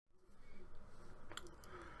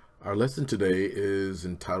Our lesson today is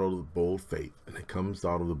entitled Bold Faith, and it comes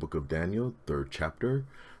out of the book of Daniel, 3rd chapter,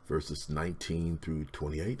 verses 19 through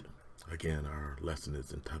 28. Again, our lesson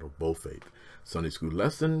is entitled Bold Faith. Sunday School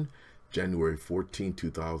lesson, January 14,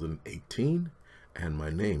 2018, and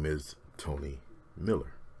my name is Tony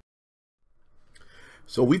Miller.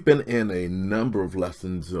 So we've been in a number of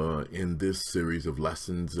lessons in this series of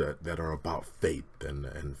lessons that are about faith,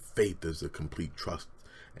 and faith is a complete trust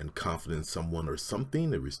and confidence in someone or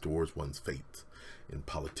something that restores one's faith in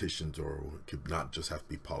politicians, or it could not just have to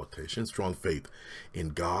be politicians. Strong faith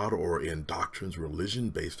in God or in doctrines, religion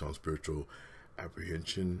based on spiritual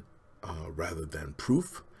apprehension rather than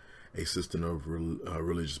proof. A system of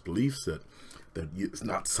religious beliefs that it's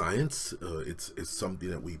not science. It's something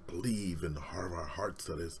that we believe in the heart of our hearts,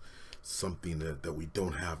 that is something that we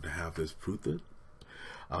don't have to have this proof.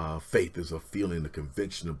 Faith is a feeling, a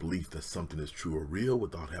conviction, a belief that something is true or real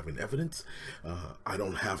without having evidence. I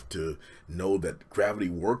don't have to know that gravity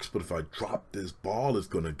works, but if I drop this ball, it's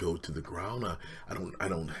going to go to the ground. I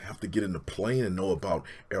don't have to get in the plane and know about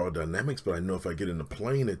aerodynamics, but I know if I get in the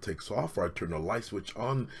plane, it takes off, or I turn the light switch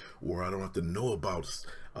on, or I don't have to know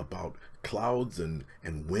about clouds and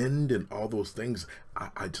wind and all those things.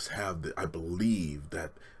 I just have I believe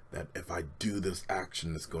that if I do this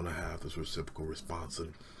action, it's going to have this reciprocal response.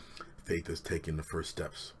 And faith is taking the first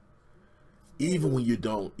steps. Even when you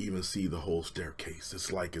don't even see the whole staircase.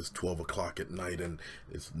 It's like it's 12 o'clock at night and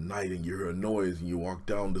it's night and you hear a noise and you walk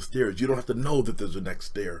down the stairs. You don't have to know that there's a next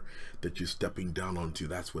stair that you're stepping down onto.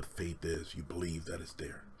 That's what faith is. You believe that it's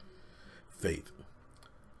there. Faith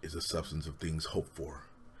is the substance of things hoped for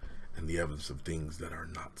and the evidence of things that are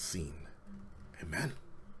not seen. Amen.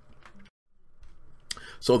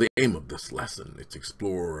 So the aim of this lesson is to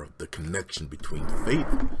explore the connection between faith,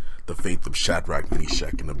 the faith of Shadrach,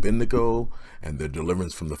 Meshach, and Abednego, and their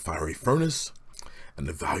deliverance from the fiery furnace, and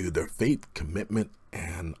the value of their faith, commitment,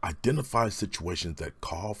 and identify situations that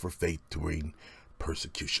call for faith during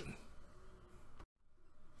persecution.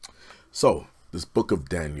 So, this book of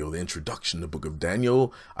Daniel, the introduction to the book of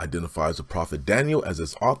Daniel, identifies the prophet Daniel as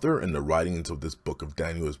its author, and the writings of this book of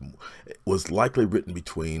Daniel was likely written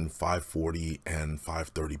between 540 and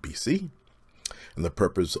 530 BC. And the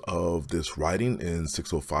purpose of this writing: in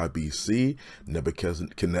 605 BC,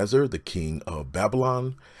 Nebuchadnezzar, the king of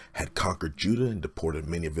Babylon, had conquered Judah and deported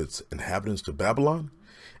many of its inhabitants to Babylon,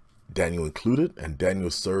 Daniel included, and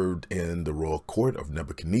Daniel served in the royal court of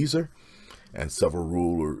Nebuchadnezzar, and several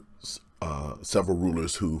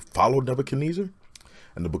rulers who followed Nebuchadnezzar.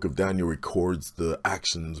 And the book of Daniel records the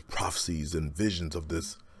actions, prophecies, and visions of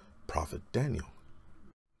this prophet Daniel.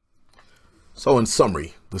 So in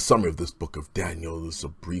summary, the summary of this book of Daniel is a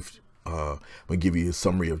brief, I'm going to give you a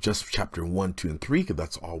summary of just chapter 1, 2, and 3, because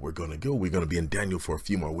that's all we're going to go. We're going to be in Daniel for a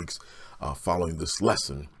few more weeks following this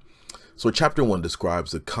lesson. So chapter 1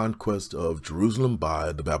 describes the conquest of Jerusalem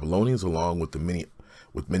by the Babylonians, along with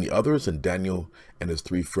many others, and Daniel and his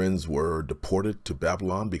 3 friends were deported to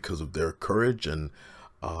Babylon because of their courage, and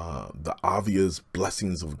the obvious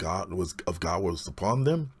blessings of God was upon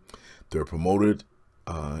them. They were promoted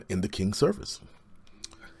in the king's service.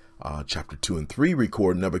 Chapter 2 and 3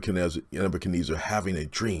 record Nebuchadnezzar having a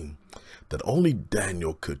dream that only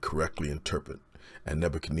Daniel could correctly interpret, and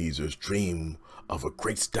Nebuchadnezzar's dream of a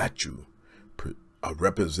great statue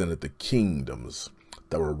represented the kingdoms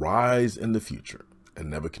that will rise in the future. And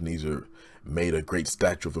Nebuchadnezzar made a great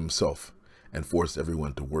statue of himself and forced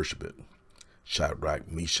everyone to worship it. Shadrach,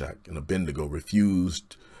 Meshach, and Abednego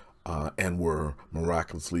refused and were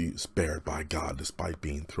miraculously spared by God despite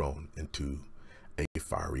being thrown into a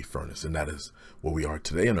fiery furnace. And that is where we are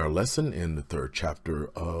today in our lesson in the 3rd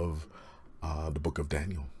chapter of the book of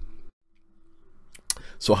Daniel.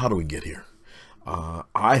 So how do we get here?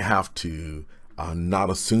 I have to not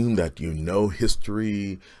assume that you know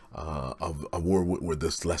history of where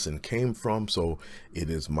this lesson came from. So it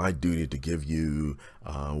is my duty to give you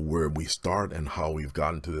where we start and how we've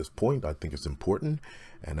gotten to this point. I think it's important.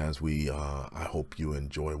 And as I hope you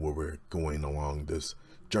enjoy where we're going along this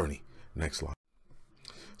journey. Next slide.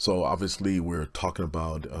 So obviously we're talking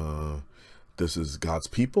about, this is God's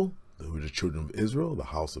people, who are the children of Israel, the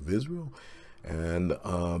house of Israel. And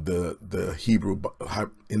the Hebrew,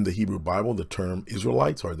 in the Hebrew Bible, the term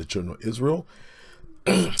Israelites, or the children of Israel,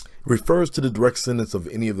 refers to the direct descendants of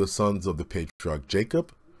any of the sons of the patriarch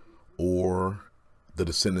Jacob, or the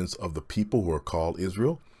descendants of the people who are called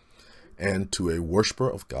Israel, and to a worshiper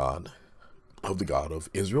of God, of the God of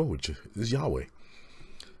Israel, which is Yahweh.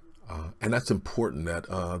 And that's important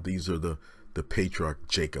that these are the patriarch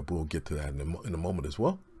Jacob. We'll get to that in a moment as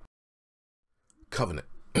well. Covenant.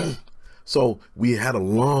 So we had a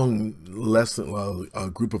long lesson, a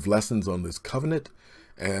group of lessons on this covenant,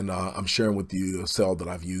 and I'm sharing with you a cell that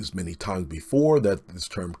I've used many times before, that this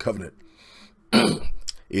term covenant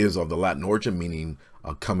is of the Latin origin, meaning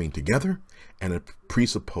coming together, and it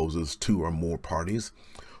presupposes two or more parties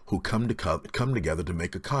who come together to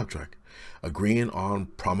make a contract, agreeing on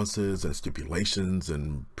promises and stipulations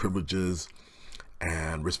and privileges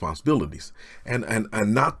and responsibilities. And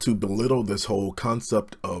not to belittle this whole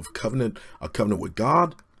concept of covenant, a covenant with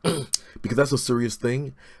God, because that's a serious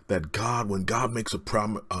thing, that God, when God makes a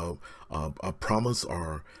promise,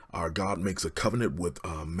 or God makes a covenant with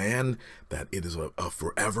man, that it is a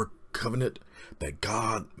forever covenant, that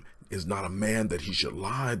God is not a man that he should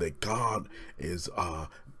lie, that God is,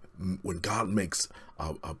 when God makes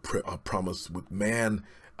a promise with man,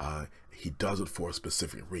 he does it for a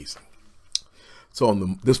specific reason. So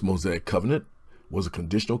this Mosaic covenant was a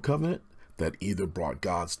conditional covenant that either brought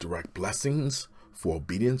God's direct blessings for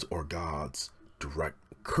obedience or God's direct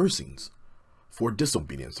cursings for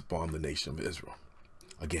disobedience upon the nation of Israel.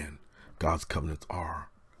 Again, God's covenants are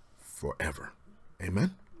forever.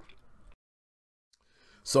 Amen.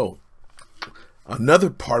 So another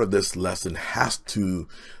part of this lesson has to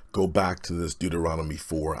go back to this Deuteronomy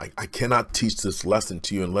 4. I cannot teach this lesson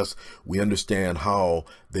to you unless we understand how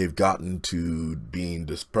they've gotten to being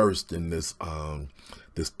dispersed in this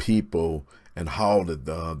this people, and how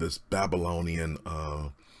this Babylonian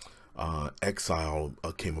exile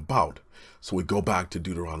came about. So we go back to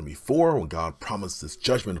Deuteronomy 4, when God promised this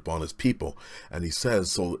judgment upon his people, and he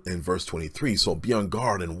says, so in verse 23, so be on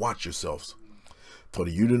guard and watch yourselves, so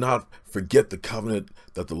that you do not forget the covenant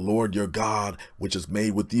that the Lord your God, which is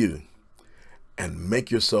made with you, and make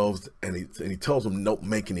yourselves, and he tells them, don't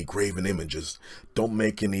make any graven images, don't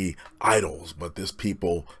make any idols. But this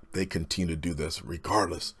people, they continue to do this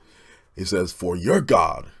regardless. He says, for your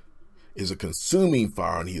God is a consuming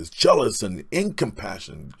fire, and he is jealous and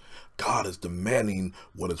incompassionate. God is demanding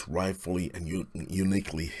what is rightfully and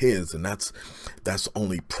uniquely his, and that's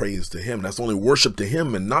only praise to him. That's only worship to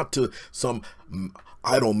him, and not to some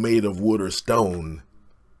idol made of wood or stone.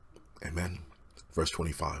 Amen. Verse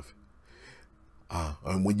 25.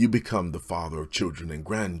 And when you become the father of children and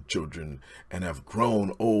grandchildren, and have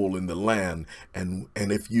grown old in the land, and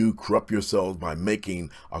if you corrupt yourselves by making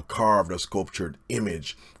a carved or sculptured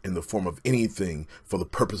image in the form of anything for the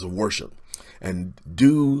purpose of worship, and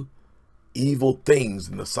do evil things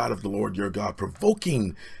in the sight of the Lord your God,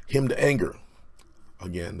 provoking him to anger.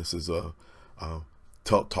 Again, this is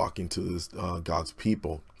talking to this, God's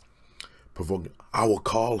people. Provoking, I will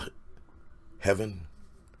call heaven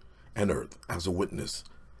and earth as a witness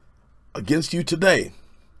against you today,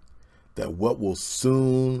 that what will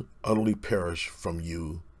soon utterly perish from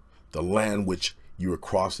you, the land which you are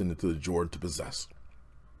crossing into the Jordan to possess.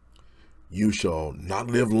 You shall not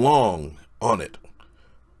live long on it,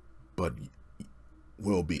 but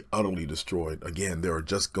will be utterly destroyed. Again, they're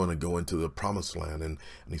just going to go into the promised land. And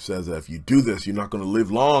he says that if you do this, you're not going to live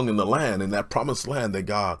long in the land, in that promised land that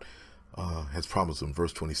God has promised them.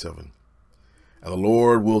 Verse 27. And the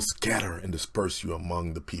Lord will scatter and disperse you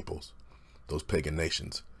among the peoples, those pagan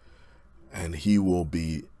nations. And you will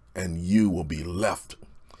be left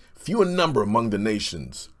few in number among the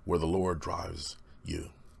nations where the Lord drives you.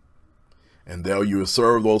 And there you will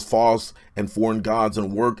serve those false and foreign gods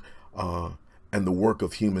and work, and the work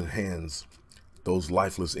of human hands, those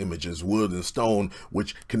lifeless images, wood and stone,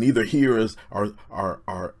 which can neither hear or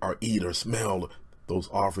eat or smell those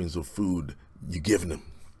offerings of food you give them.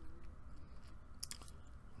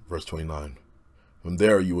 Verse 29, from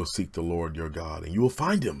there you will seek the Lord your God, and you will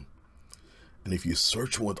find him. And if you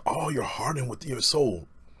search with all your heart and with your soul,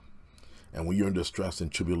 and when you're in distress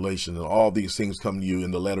and tribulation, and all these things come to you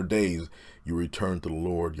in the latter days, you return to the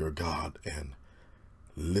Lord your God and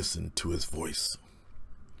listen to his voice.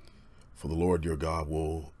 For the Lord your God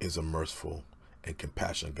is a merciful and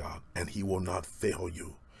compassionate God, and he will not fail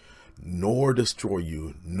you, nor destroy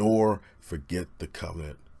you, nor forget the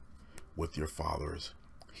covenant with your fathers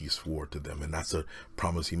he swore to them. And that's a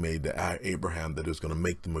promise he made to Abraham, that is going to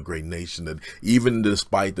make them a great nation, that even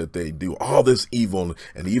despite that they do all this evil,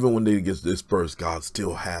 and even when they get dispersed, God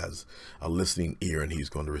still has a listening ear, and he's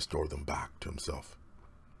going to restore them back to himself.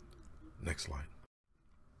 Next slide.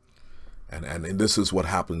 And this is what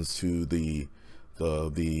happens to the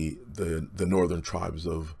northern tribes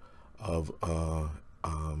of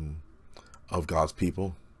God's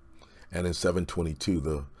people. And in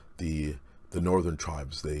 722, the northern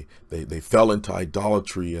tribes, they fell into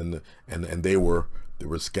idolatry, and they were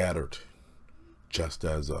scattered, just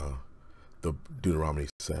as the Deuteronomy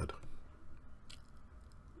said.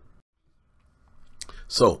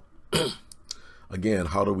 So Again,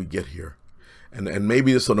 how do we get here? And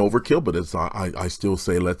maybe it's an overkill, but it's I still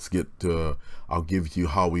say let's get I'll give you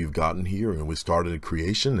how we've gotten here. And we started at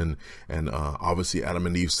creation, and obviously Adam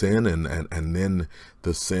and Eve sin, and then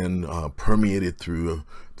the sin permeated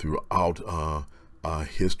throughout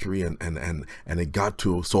history, and it got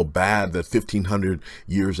to so bad that 1,500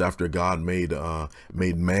 years after God made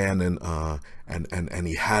man, and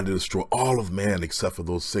he had to destroy all of man except for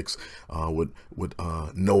those six with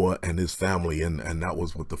Noah and his family, and that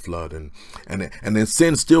was with the flood, and then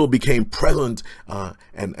sin still became present,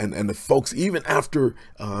 and the folks, even after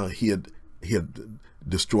he had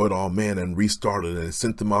destroyed all men and restarted and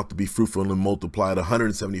sent them out to be fruitful and multiplied,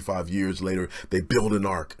 175 years later they built an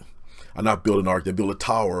ark. Not build an ark, they build a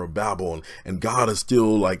tower of Babel, and God is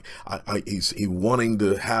still like he's wanting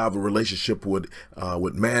to have a relationship with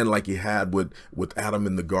man like he had with Adam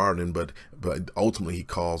in the garden, but ultimately he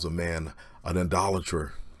calls a man an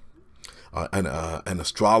idolater, an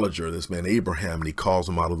astrologer, this man Abraham, and he calls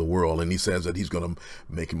him out of the world, and he says that he's going to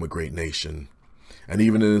make him a great nation. And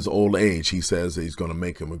even in his old age, he says that he's going to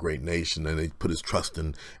make him a great nation, and he put his trust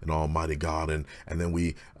in Almighty God, and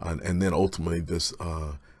then ultimately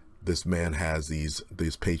this man has these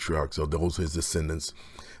patriarchs, or those his descendants,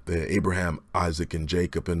 the Abraham, Isaac, and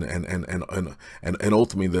Jacob, and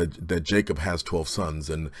ultimately that Jacob has 12 sons,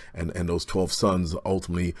 and those 12 sons,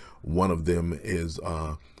 ultimately one of them is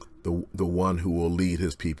the one who will lead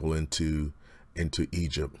his people into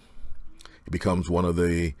Egypt. He becomes one of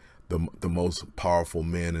the most powerful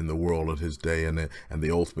men in the world of his day, and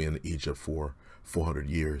they ultimately in Egypt for 400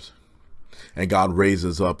 years. And God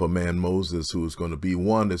raises up a man, Moses, who is going to be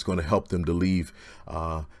one that's going to help them to leave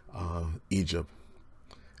Egypt.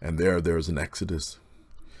 And there's an exodus.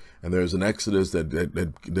 And there's an exodus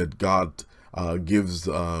that God gives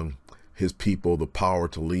his people the power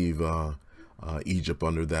to leave Egypt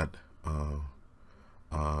under that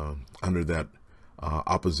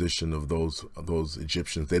opposition of those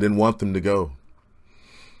Egyptians. They didn't want them to go.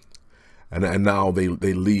 And now they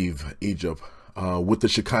leave Egypt with the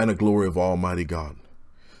Shekinah glory of Almighty God,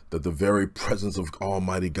 that the very presence of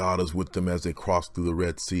Almighty God is with them as they cross through the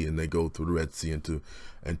Red Sea, and they go through the Red Sea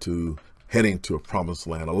into heading to a promised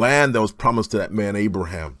land, a land that was promised to that man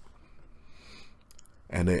Abraham.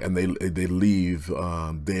 And they leave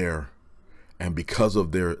there, and because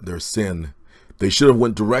of their sin, they should have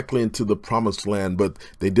went directly into the promised land, but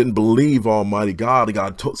they didn't believe Almighty God.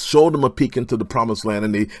 God showed them a peek into the promised land,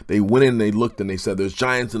 and they went in, they looked, and they said, there's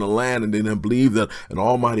giants in the land, and they didn't believe that an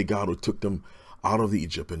Almighty God who took them out of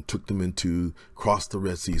Egypt and took them across the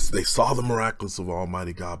Red Sea. So they saw the miraculous of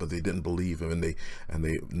Almighty God, but they didn't believe him, and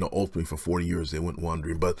they ultimately for 40 years they went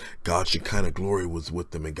wandering. But God's Shekinah glory was with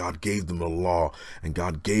them, and God gave them the law, and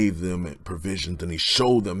God gave them provisions, and he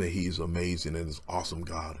showed them that he's amazing and is awesome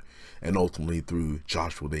God. And ultimately through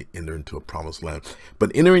Joshua, they enter into a promised land.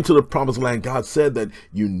 But entering into the promised land, God said that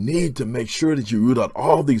you need to make sure that you root out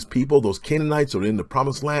all these people, those Canaanites are in the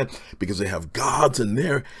promised land, because they have gods in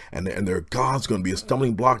there, and their gods going to be a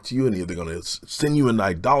stumbling block to you, and they're going to send you into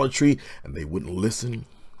idolatry, and they wouldn't listen.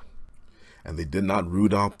 And they did not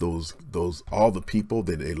root out all the people.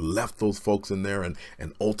 They left those folks in there, and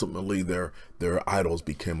ultimately their idols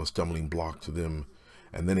became a stumbling block to them.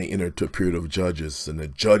 And then they entered to a period of judges, and the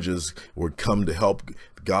judges would come to help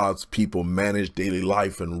God's people manage daily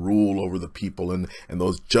life and rule over the people. And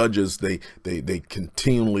those judges, they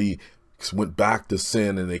continually went back to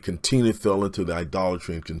sin, and they continually fell into the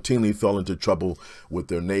idolatry and continually fell into trouble with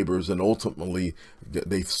their neighbors. And ultimately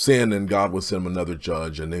they sinned, and God would send them another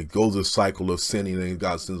judge, and it goes a cycle of sinning, and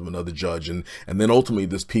God sends them another judge. And then ultimately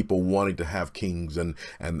this people wanted to have kings, and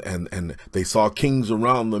they saw kings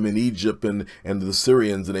around them in Egypt and the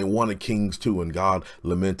Syrians, and they wanted kings too. And God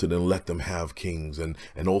lamented and let them have kings. And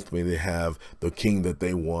ultimately they have the king that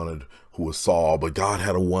they wanted, who was Saul, but God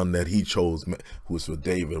had a one that he chose, who was with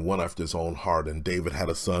David, one after his own heart. And David had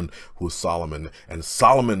a son who was Solomon, and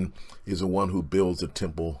Solomon is the one who builds the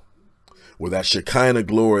temple, where that Shekinah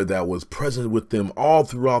glory that was present with them all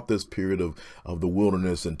throughout this period of the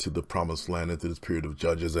wilderness into the promised land, into this period of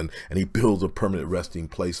judges, and he builds a permanent resting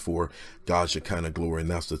place for God's Shekinah glory,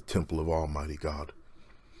 and that's the temple of Almighty God.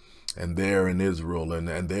 And there in Israel,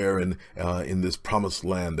 and there in this promised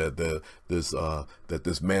land, that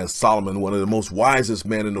this man Solomon, one of the most wisest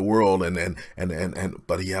men in the world,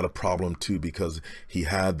 but he had a problem too, because he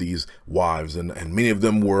had these wives, and many of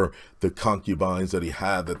them were the concubines that he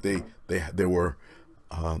had, that they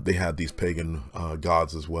had these pagan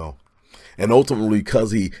gods as well. And ultimately,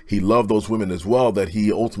 because he loved those women as well, that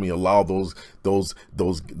he ultimately allowed those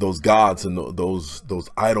gods and those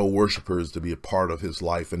idol worshipers to be a part of his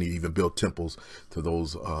life, and he even built temples to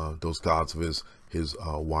those gods of his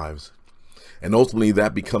wives. And ultimately,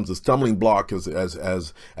 that becomes a stumbling block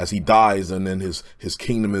as he dies, and then his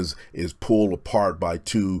kingdom is pulled apart by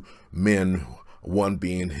two men, one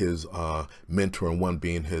being his mentor, and one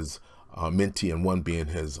being his mentee, and one being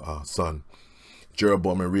his son,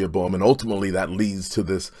 Jeroboam and Rehoboam. And ultimately that leads to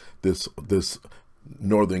this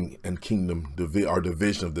northern and kingdom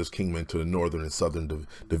division of this kingdom into the northern and southern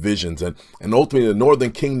divisions. And ultimately the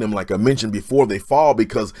northern kingdom, like I mentioned before, they fall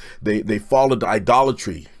because they fall into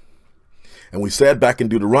idolatry. And we said back in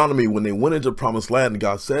Deuteronomy, when they went into the promised land,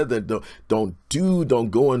 God said that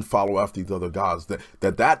don't go and follow after these other gods,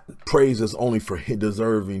 that praise is only for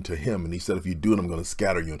deserving to him. And he said, if you do it, I'm going to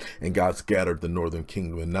scatter you. And God scattered the northern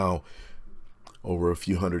kingdom. And now, over a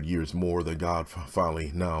few hundred years more, that God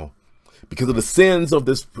finally now, because of the sins of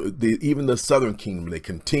even the southern kingdom, they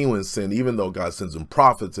continue in sin, even though God sends them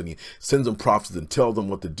prophets, and he sends them prophets and tells them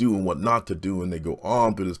what to do and what not to do. And they go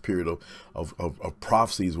on through this period of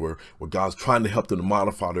prophecies where God's trying to help them to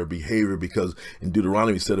modify their behavior, because in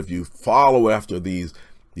Deuteronomy he said, if you follow after these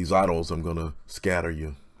idols, I'm going to scatter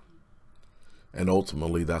you. And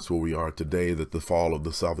ultimately, that's where we are today, that the fall of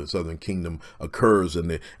the southern kingdom occurs,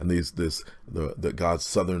 and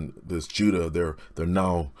God's this Judah, they're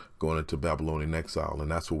now going into Babylonian exile, and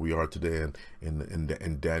that's where we are today.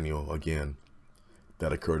 In Daniel again,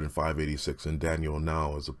 that occurred in 586, and Daniel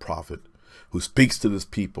now is a prophet who speaks to this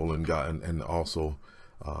people, and God, and also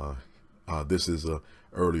this is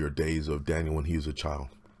earlier days of Daniel when he was a child,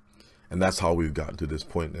 and that's how we've gotten to this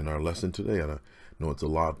point in our lesson today. And I know it's a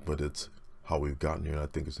lot, but it's how we've gotten here, and I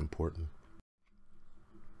think it's important.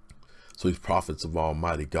 So these prophets of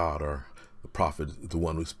Almighty God are the prophet, the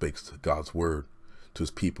one who speaks God's word to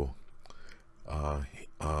his people,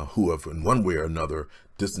 who have in one way or another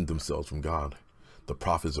distanced themselves from God. The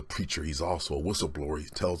prophet is a preacher. He's also a whistleblower. He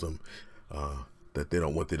tells them that they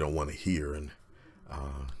don't want to hear. And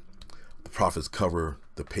the prophets cover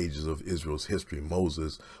the pages of Israel's history.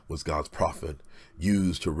 Moses was God's prophet,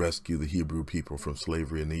 used to rescue the Hebrew people from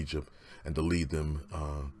slavery in Egypt and to lead them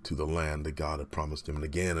to the land that God had promised them. And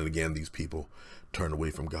again, these people turned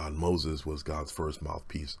away from God. Moses was God's first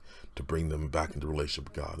mouthpiece to bring them back into relationship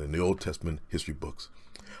with God. In the Old Testament history books,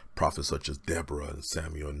 prophets such as Deborah and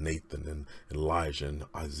Samuel and Nathan and Elijah and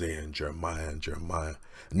Isaiah and Jeremiah,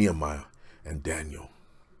 Nehemiah and Daniel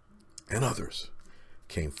and others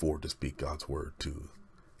came forward to speak God's word to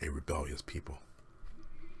a rebellious people.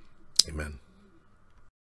 Amen.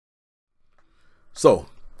 So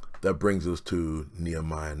that brings us to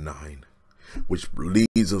Nehemiah 9, which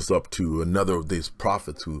leads us up to another of these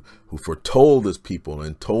prophets who foretold his people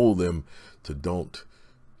and told them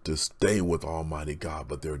to stay with Almighty God,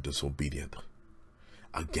 but they're disobedient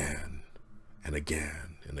again and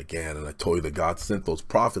again and again. And I told you that God sent those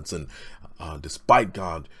prophets, and despite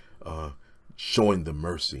God showing them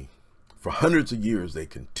mercy, for hundreds of years they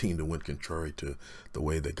continued to went contrary to the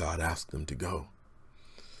way that God asked them to go.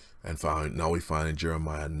 And now we find in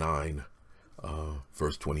Jeremiah 9,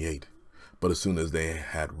 verse 28, but as soon as they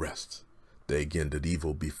had rest, they again did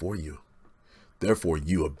evil before you. Therefore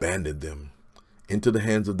you abandoned them into the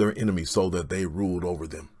hands of their enemies, so that they ruled over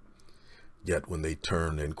them. Yet when they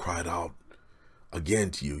turned and cried out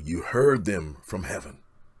again to you, you heard them from heaven,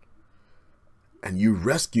 and you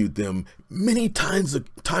rescued them many times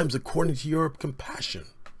according to your compassion.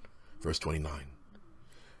 Verse 29.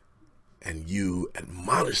 And you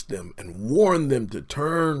admonished them and warned them to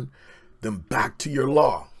turn them back to your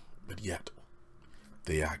law. But yet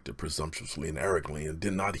they acted presumptuously and arrogantly and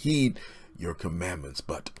did not heed your commandments,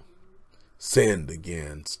 but sinned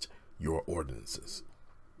against your ordinances,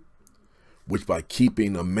 which by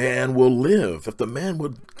keeping a man will live. If the man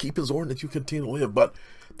would keep his ordinance, you continue to live. But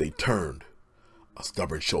they turned a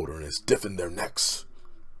stubborn shoulder and stiffened their necks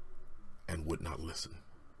and would not listen.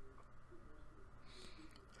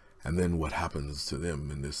 And then what happens to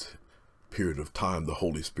them in this period of time? The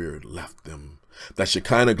Holy Spirit left them. That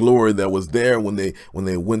Shekinah glory that was there when they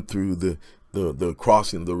went through the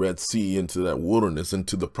crossing of the Red Sea into that wilderness,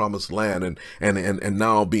 into the promised land, and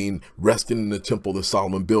now being resting in the temple that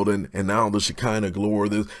Solomon built, and now the Shekinah glory,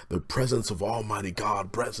 the presence of Almighty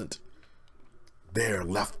God present there,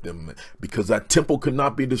 left them, because that temple could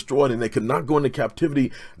not be destroyed and they could not go into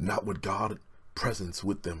captivity, not with God's presence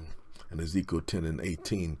with them. In Ezekiel 10 and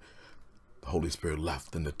 18, the Holy Spirit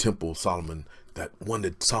left, and the temple Solomon, that one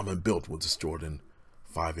that Solomon built, was destroyed in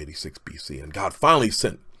 586 BC. And God finally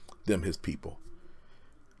sent them his people.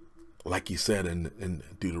 like he said in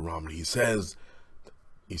Deuteronomy, he says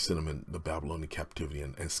he sent them in the Babylonian captivity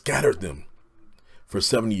and scattered them for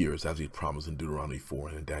 70 years, as he promised in Deuteronomy 4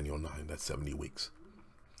 and in Daniel 9, that's 70 weeks.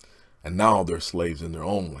 And now they're slaves in their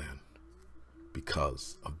own land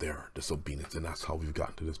because of their disobedience. And that's how we've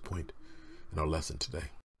gotten to this point in our lesson today.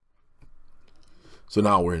 So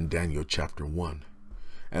now we're in Daniel chapter 1.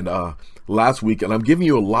 And last week, and I'm giving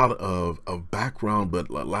you a lot of background, but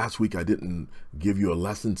last week I didn't give you a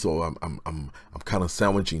lesson, so I'm kind of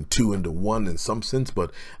sandwiching two into one in some sense.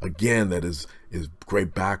 But again, that is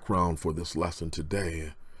great background for this lesson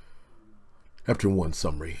today. Chapter 1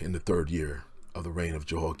 summary: in the 3rd year of the reign of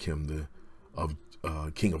Jehoiakim,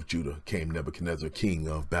 king of Judah, came Nebuchadnezzar, king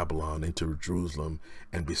of Babylon, into Jerusalem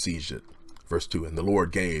and besieged it. Verse 2: and the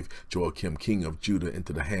Lord gave Jehoiakim, king of Judah,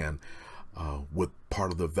 into the hand with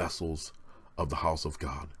part of the vessels of the house of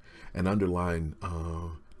God. And underline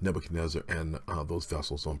Nebuchadnezzar and those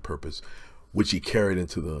vessels on purpose, which he carried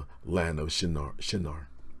into the land of Shinar,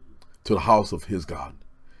 to the house of his God.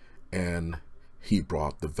 And he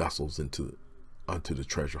brought the vessels unto the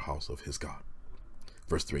treasure house of his God.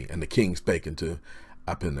 Verse 3: and the king spake unto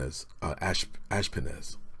Ashpenaz,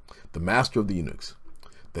 the master of the eunuchs,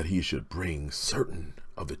 that he should bring certain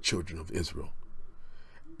of the children of Israel,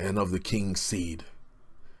 and of the king's seed,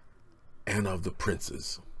 and of the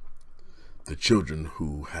princes, the children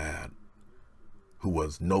who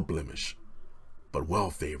was no blemish, but well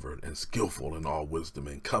favored and skillful in all wisdom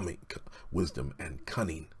and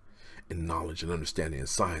cunning, in knowledge and understanding and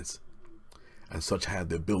science, and such had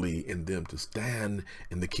the ability in them to stand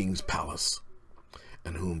in the king's palace,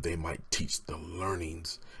 and whom they might teach the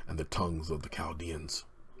learnings and the tongues of the Chaldeans.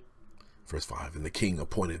 Verse 5: and the king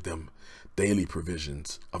appointed them daily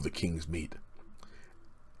provisions of the king's meat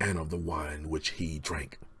and of the wine which he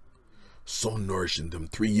drank, so nourishing them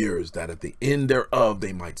 3 years, that at the end thereof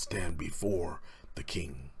they might stand before the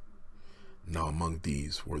king. Now among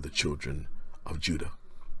these were the children of Judah: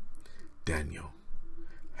 Daniel,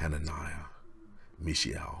 Hananiah,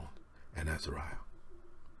 Mishael, and Azariah.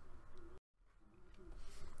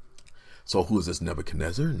 So who is this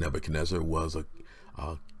Nebuchadnezzar? Nebuchadnezzar was a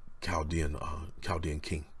Chaldean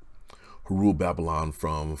king who ruled Babylon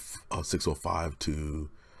from 605 to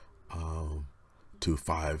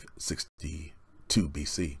 562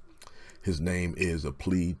 BC. His name is a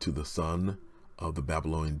plea to the son of the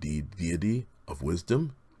Babylonian deity of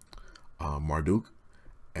wisdom, Marduk,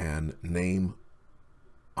 and means,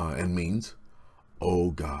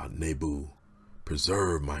 "O God, Nebu,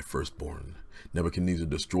 preserve my firstborn." Nebuchadnezzar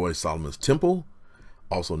destroyed Solomon's temple,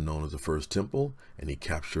 also known as the First Temple, and he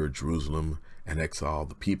captured Jerusalem and exiled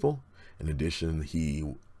the people. In addition,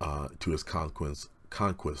 he to his conquest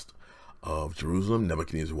of Jerusalem,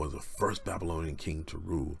 Nebuchadnezzar was the first Babylonian king to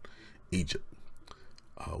rule Egypt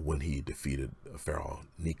when he defeated Pharaoh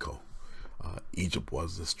Necho. Egypt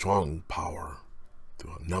was a strong power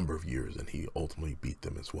through a number of years, and he ultimately beat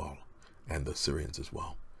them as well, and the Syrians as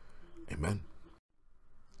well. Amen.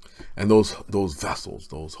 And those vessels,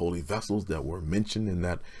 those holy vessels that were mentioned in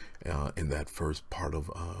that first part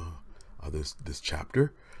of this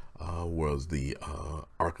chapter, was the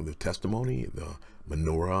Ark of the Testimony, the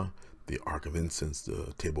menorah, the Ark of Incense,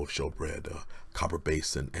 the table of showbread, the copper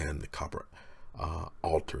basin, and the copper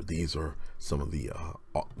altar. These are some of the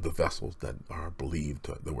vessels that are believed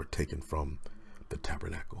that were taken from the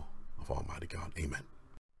tabernacle of Almighty God. Amen.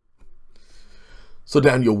 So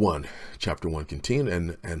Daniel 1, chapter 1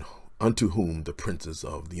 continued, and unto whom the princes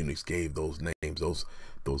of the eunuchs gave those names,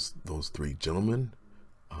 those three gentlemen,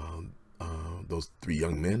 those three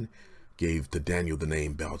young men gave to Daniel the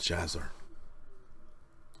name Belshazzar.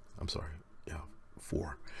 I'm sorry, yeah,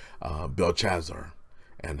 4. Belshazzar,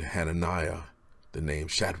 and Hananiah the name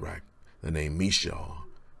Shadrach, the name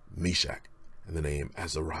Meshach, and the name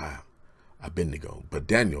Azariah, Abednego. But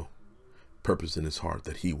Daniel purposed in his heart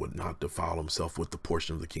that he would not defile himself with the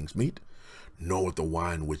portion of the king's meat, nor with the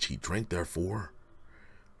wine which he drank. Therefore,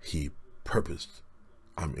 he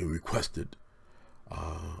requested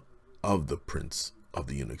of the prince of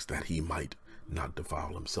the eunuchs that he might not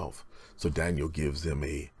defile himself. So Daniel gives them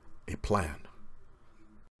a plan.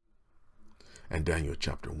 And Daniel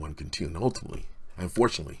chapter 1 continued. Ultimately, and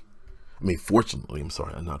fortunately,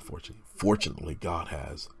 God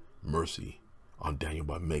has mercy on Daniel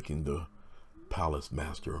by making the palace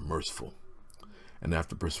master merciful. And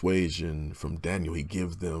after persuasion from Daniel, he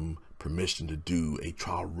gives them permission to do a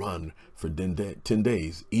trial run for 10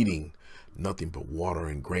 days, eating nothing but water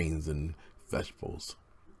and grains and vegetables,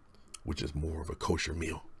 which is more of a kosher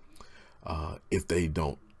meal. If they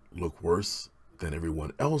don't look worse than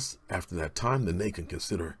everyone else after that time, then they can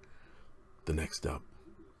consider the next step,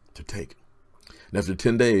 to take. And after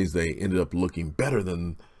 10 days, they ended up looking better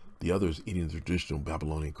than the others, eating the traditional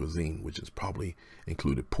Babylonian cuisine, which is probably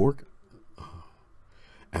included pork,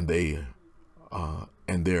 and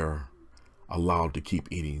they're allowed to keep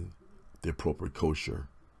eating the appropriate kosher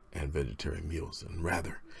and vegetarian meals. And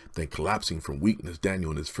rather than collapsing from weakness,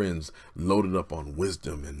 Daniel and his friends loaded up on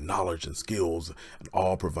wisdom and knowledge and skills, and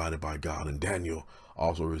all provided by God. And Daniel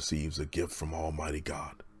also receives a gift from Almighty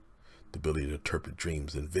God, the ability to interpret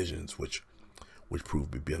dreams and visions, which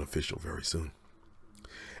proved to be beneficial very soon.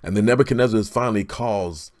 And then Nebuchadnezzar finally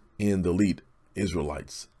calls in the elite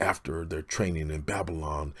Israelites after their training in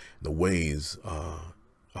Babylon. The ways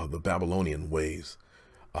of the Babylonian ways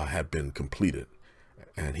had been completed.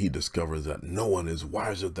 And he discovers that no one is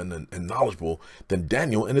wiser than and knowledgeable than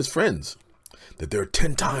Daniel and his friends, that they're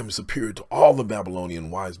 10 times superior to all the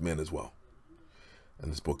Babylonian wise men as well.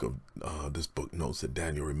 And this book notes that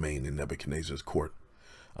Daniel remained in Nebuchadnezzar's court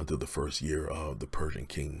until the first year of the Persian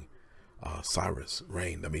king Cyrus'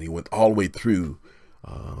 reign. I mean, he went all the way through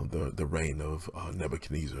the reign of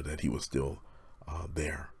Nebuchadnezzar, that he was still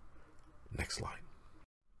there. Next slide.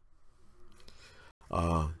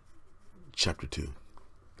 Chapter 2.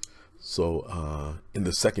 So in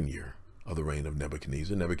the second year of the reign of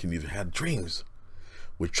Nebuchadnezzar, Nebuchadnezzar had dreams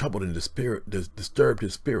which troubled and disturbed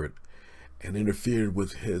his spirit and interfered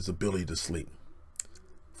with his ability to sleep.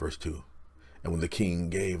 Verse 2. And when the king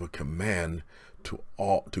gave a command to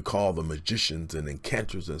call the magicians and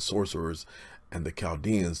enchanters and sorcerers and the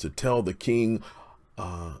Chaldeans to tell the king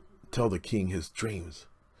his dreams.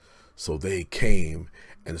 So they came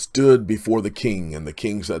and stood before the king, and the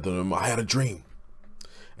king said to them, I had a dream,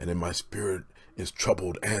 and in my spirit is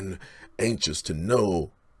troubled and anxious to know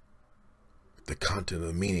the content of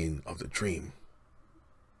the meaning of the dream.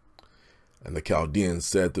 And the Chaldeans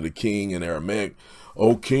said to the king in Aramaic,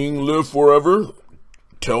 O king, live forever.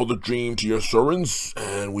 Tell the dream to your servants,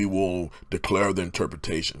 and we will declare the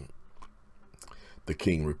interpretation. The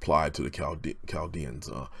king replied to the Chaldeans,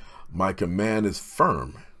 my command is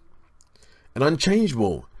firm and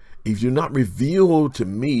unchangeable. If you do not reveal to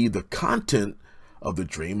me the content of the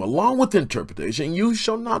dream along with the interpretation, you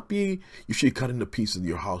should cut into pieces, and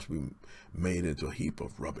your house be made into a heap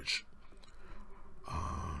of rubbish.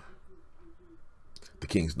 The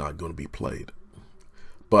king's not going to be played.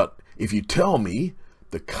 But if you tell me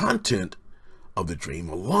the content of the dream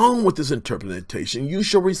along with this interpretation, you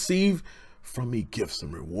shall receive from me gifts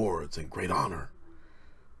and rewards and great honor.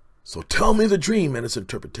 So tell me the dream and its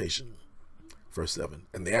interpretation. Verse 7.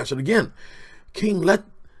 And they answered again, let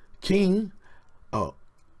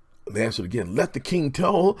the king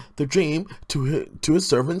tell the dream to his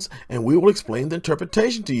servants, and we will explain the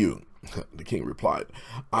interpretation to you. The king replied,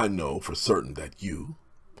 I know for certain that you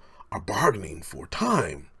are bargaining for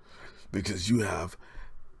time, because you have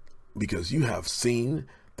seen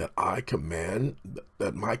that my command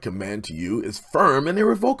to you is firm and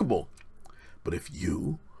irrevocable. But if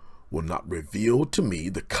you will not reveal to me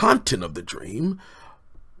the content of the dream,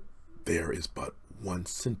 there is but one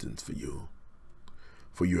sentence for you.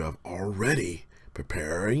 For you have already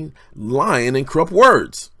preparing lying and corrupt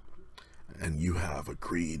words, and you have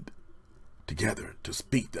agreed together to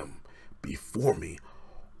speak them before me,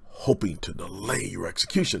 hoping to delay your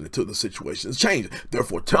execution until the situation is changed.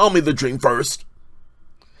 Therefore, tell me the dream first,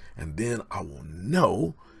 and then I will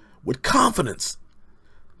know with confidence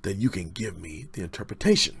that you can give me the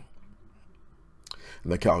interpretation.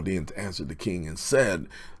 And the Chaldeans answered the king and said,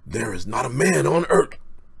 there is not a man on earth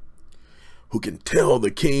who can tell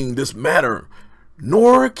the king this matter,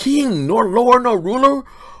 nor a king, nor lord, nor ruler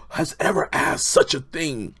has ever asked such a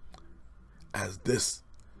thing as this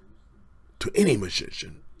to any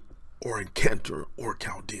magician or enchanter or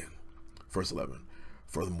Chaldean. Verse 11.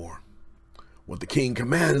 Furthermore, what the king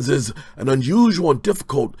commands is an unusual and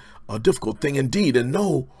difficult thing indeed, and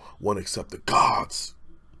no one except the gods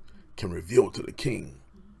can reveal to the king,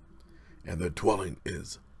 and their dwelling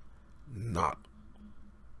is not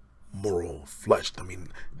moral flesh. I mean,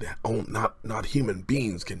 not human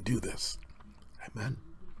beings can do this. Amen.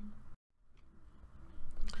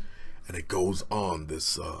 And it goes on.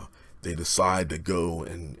 They decide to go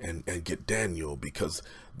and get Daniel, because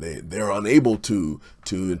they're unable to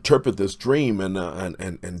interpret this dream,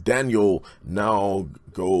 and Daniel now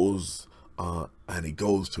goes and he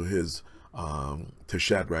goes to his to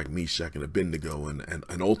Shadrach, Meshach, and Abednego,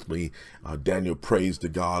 and ultimately Daniel prays to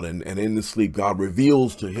God, and in the sleep God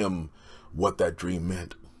reveals to him what that dream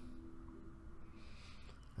meant.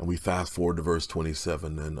 And we fast forward to verse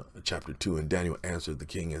 27 in chapter 2. And Daniel answered the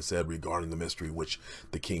king and said regarding the mystery which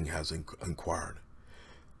the king has inquired,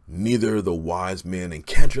 Neither the wise men,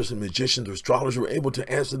 enchanters, and magicians or astrologers were able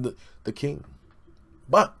to answer the king.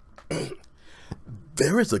 But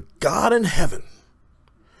there is a God in heaven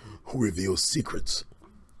who reveals secrets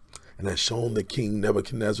and has shown the king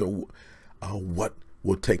Nebuchadnezzar what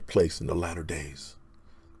will take place in the latter days.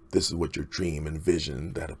 This is what your dream and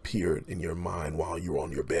vision that appeared in your mind while you were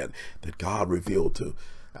on your bed, that God revealed to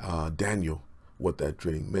Daniel what that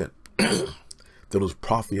dream meant. There was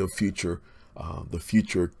prophecy of the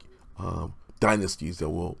future dynasties that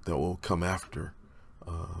will come after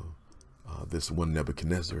this one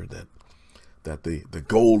Nebuchadnezzar. That the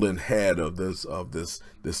golden head of this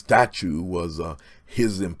statue was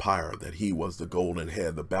his empire. That he was the golden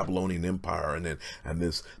head, the Babylonian empire, and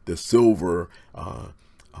this silver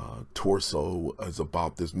torso is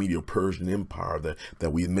about this Medo-Persian empire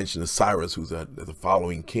that we mentioned, Cyrus, who's the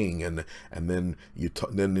following king, and then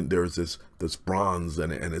then there's this bronze,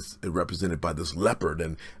 and it's represented by this leopard,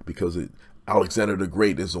 and because Alexander the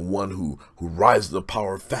Great is the one who rises to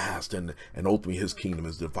power fast, and ultimately his kingdom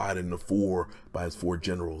is divided into four by his four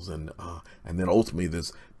generals, and then ultimately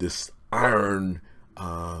this iron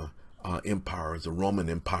empire is the Roman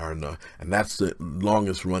Empire, and that's the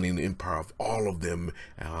longest running empire of all of them,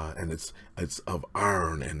 and it's of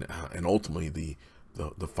iron, and ultimately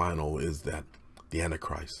the final is that the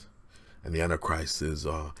Antichrist, and the Antichrist is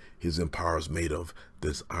his empire is made of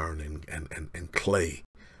this iron and clay,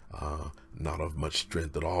 not of much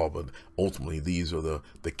strength at all, but ultimately these are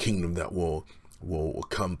the kingdom that will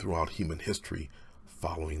come throughout human history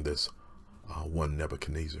following this one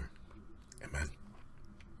Nebuchadnezzar. Amen.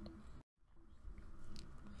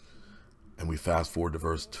 And we fast forward to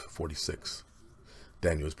verse 46.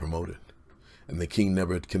 Daniel is promoted, and the king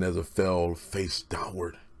Nebuchadnezzar fell face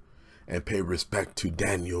downward and paid respect to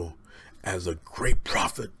Daniel as a great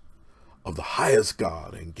prophet of the highest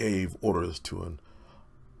God, and gave orders to an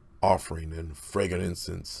offering and fragrant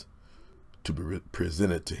incense to be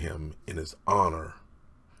presented to him in honor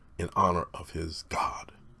of his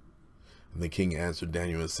God. And the king answered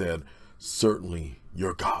Daniel and said, "Certainly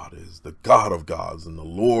your God is the God of gods and the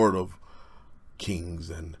Lord of kings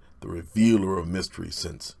and the revealer of mysteries,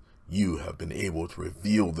 since you have been able to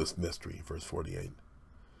reveal this mystery." Verse 48.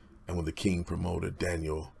 And when the king promoted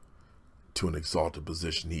Daniel to an exalted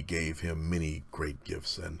position, he gave him many great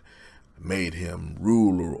gifts and made him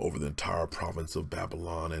ruler over the entire province of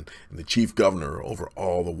Babylon, and the chief governor over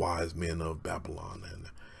all the wise men of Babylon.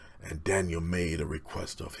 And Daniel made a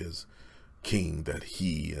request of his king that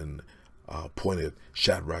he appointed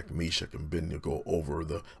Shadrach, Meshach, and Abednego over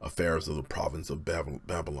the affairs of the province of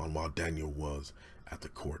Babylon, while Daniel was at the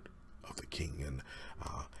court of the king.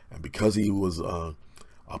 And because he was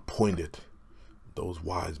appointed, those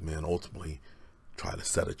wise men ultimately tried to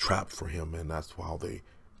set a trap for him, and that's why they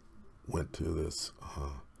went to this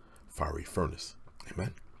fiery furnace.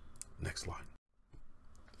 Amen. Next slide.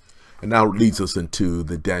 And now it leads us into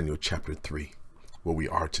the Daniel chapter 3, where we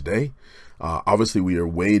are today. Obviously, we are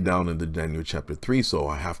way down into Daniel chapter 3, so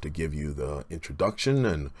I have to give you the introduction,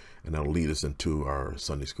 and that'll lead us into our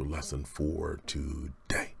Sunday school lesson for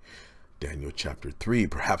today. Daniel chapter 3,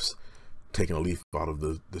 perhaps taking a leaf out of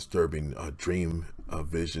the disturbing dream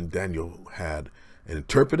vision Daniel had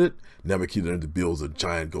interpreted. Nebuchadnezzar builds a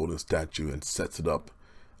giant golden statue and sets it up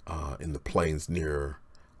in the plains near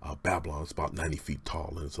Babylon. It's about 90 feet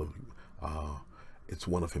tall, and so it's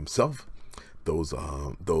one of himself. Those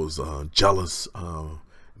jealous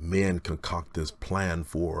men concoct this plan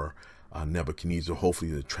for Nebuchadnezzar,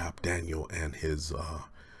 hopefully to trap Daniel and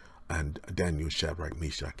Daniel, Shadrach,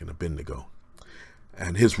 Meshach, and Abednego.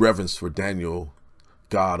 And his reverence for Daniel,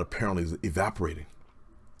 God, apparently is evaporating.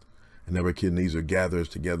 And Nebuchadnezzar gathers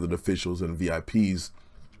together the officials and VIPs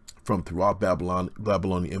from throughout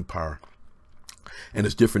Babylonian Empire and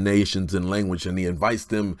its different nations and language, and he invites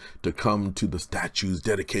them to come to the statue's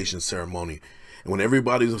dedication ceremony. And when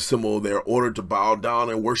everybody's assembled, they're ordered to bow down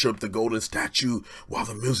and worship the golden statue while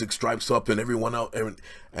the music strikes up, and everyone else,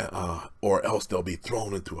 or else they'll be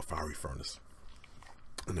thrown into a fiery furnace.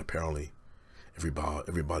 And apparently,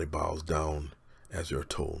 everybody bows down as they're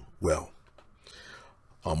told. Well,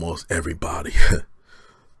 almost everybody.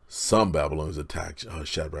 Some Babylonians attacked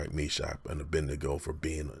Shadrach, Meshach, and Abednego for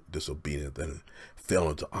being disobedient and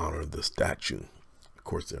failing to honor the statue. Of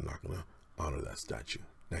course, they're not going to honor that statue.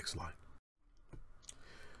 Next slide.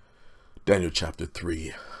 Daniel chapter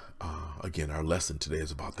 3. Again, our lesson today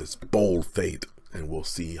is about this bold faith, and we'll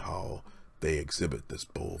see how they exhibit this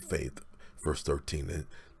bold faith. Verse 13,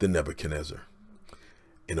 then Nebuchadnezzar,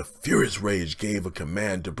 in a furious rage, gave a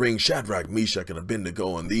command to bring Shadrach, Meshach, and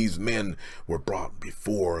Abednego, and these men were brought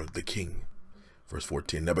before the king. Verse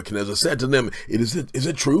 14, Nebuchadnezzar said to them, Is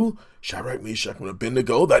it true, Shadrach, Meshach, and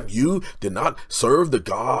Abednego, that you did not serve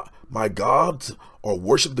my gods, or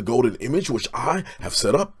worship the golden image which I have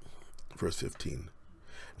set up? Verse 15,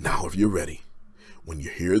 now if you're ready, when you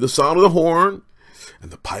hear the sound of the horn,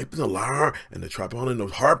 and the pipe, and the lyre, and the trombone, and the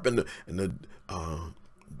harp, and the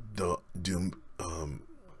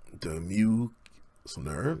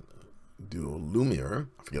lumiere,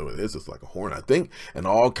 I forget what it is, it's like a horn, I think, and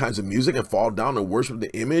all kinds of music, and fall down and worship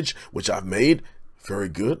the image which I've made. Very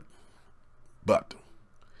good. But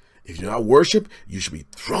if you do not worship, you should be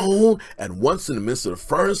thrown at once in the midst of the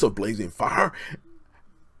furnace of blazing fire.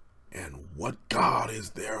 And what God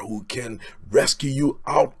is there who can rescue you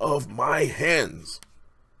out of my hands?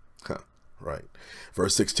 Right.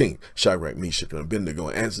 Verse 16, Shadrach, Meshach, and Abednego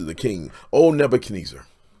answered the king, O Nebuchadnezzar,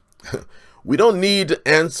 we don't need to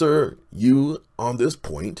answer you on this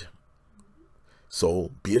point, so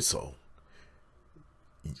be it so.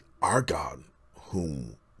 Our God,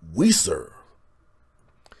 whom we serve,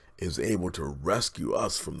 is able to rescue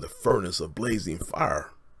us from the furnace of blazing fire,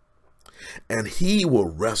 and he will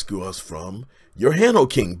rescue us from your hand, O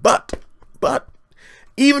king. But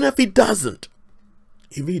even if he does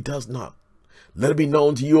not, let it be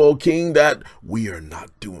known to you, O king, that we are not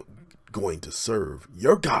going to serve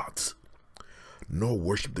your gods, nor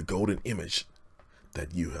worship the golden image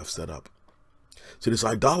that you have set up. So this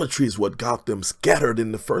idolatry is what got them scattered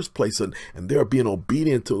in the first place, and they're being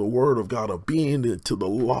obedient to the word of God, obedient to the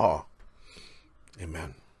law.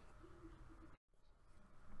 Amen.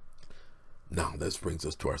 Now this brings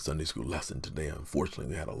us to our Sunday school lesson today. Unfortunately,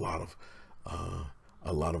 we had a lot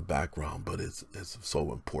of background, but it's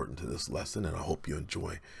so important to this lesson, and I hope you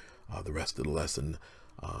enjoy the rest of the lesson.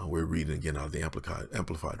 We're reading again out of the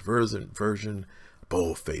Amplified version,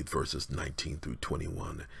 bold faith, verses 19 through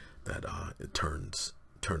 21, that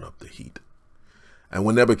turn up the heat. And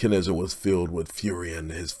when Nebuchadnezzar was filled with fury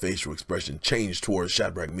and his facial expression changed towards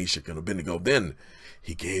Shadrach, Meshach, and Abednego, then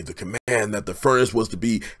he gave the command that the furnace was to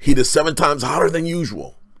be heated 7 times hotter than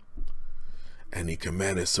usual. And he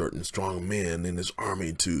commanded certain strong men in his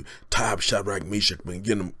army to tie up Shadrach, Meshach,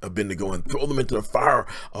 and Abednego and throw them into the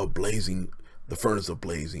furnace of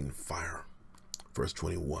blazing fire. Verse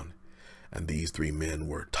 21. And these 3 men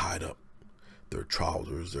were tied up, their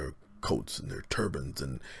trousers, their coats, and their turbans,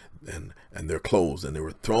 and their clothes, and they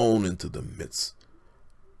were thrown into the midst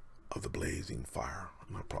of the blazing fire.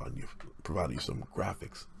 And I'll provide you some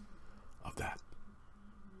graphics of that.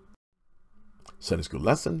 Sunday school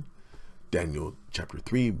lesson, Daniel chapter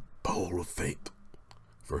 3, bold of faith,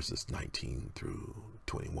 verses 19 through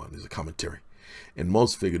 21. There's a commentary. In the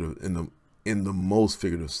most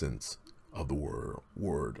figurative sense of the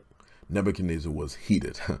word, Nebuchadnezzar was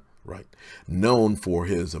heated, right? Known for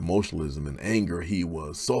his emotionalism and anger, he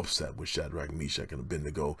was so upset with Shadrach, Meshach, and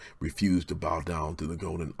Abednego refused to bow down to the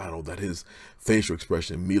golden idol that his facial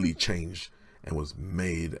expression immediately changed and was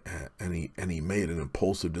made, and he made an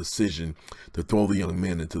impulsive decision to throw the young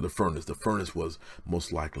men into the furnace. The furnace was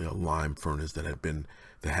most likely a lime furnace that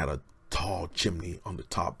had a tall chimney on the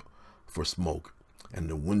top for smoke and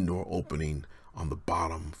the window opening on the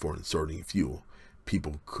bottom for inserting fuel.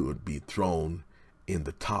 People could be thrown in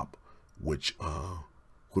the top, which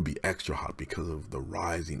would be extra hot because of the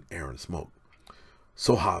rising air and smoke.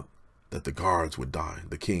 So hot that the guards would die.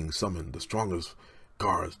 The king summoned the strongest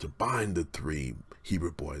guards to bind the 3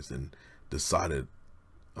 Hebrew boys and decided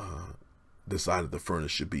the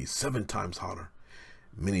furnace should be 7 times hotter.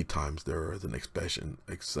 Many times there is an expectation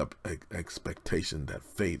that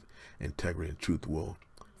faith, integrity, and truth will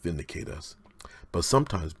vindicate us. But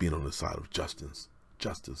sometimes being on the side of justice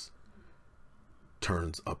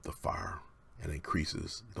turns up the fire and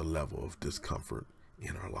increases the level of discomfort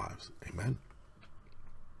in our lives. Amen.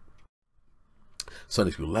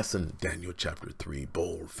 Sunday school lesson, Daniel chapter 3,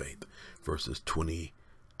 bold faith, verses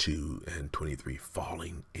 22 and 23,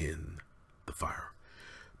 falling in the fire.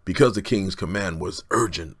 Because the king's command was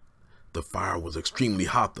urgent, the fire was extremely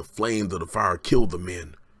hot. The flames of the fire killed the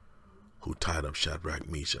men who tied up Shadrach,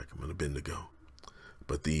 Meshach, and Abednego.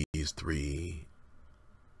 But these three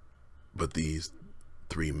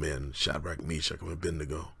men, Shadrach, Meshach, and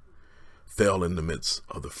Abednego, fell in the midst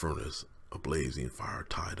of the furnace of blazing fire,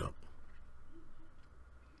 tied up.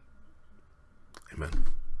 Amen.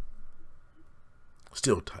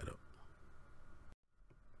 Still tied up.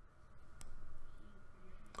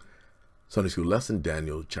 Sunday school lesson,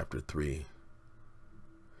 Daniel chapter 3.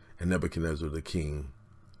 And Nebuchadnezzar the king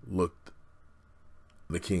looked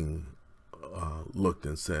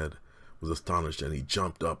and said, was astonished, and he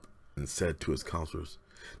jumped up and said to his counselors,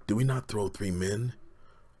 did we not throw 3 men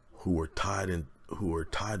who were tied who were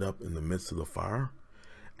tied up in the midst of the fire?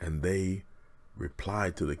 And they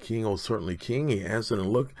replied to the king, "Oh, certainly, king." He answered, "And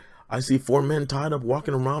look, I see 4 men tied up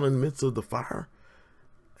walking around in the midst of the fire,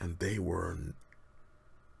 and they were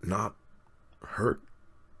not hurt.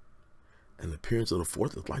 And the appearance of the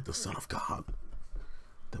fourth is like the Son of God."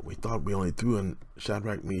 That we thought we only threw in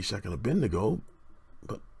Shadrach, Meshach, and Abednego,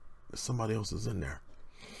 but somebody else is in there.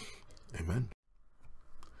 Amen.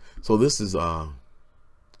 So this is a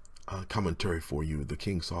commentary for you. The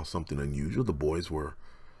king saw something unusual. The boys were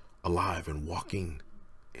alive and walking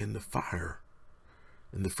in the fire,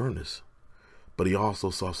 in the furnace. But he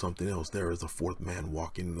also saw something else. There is a 4th man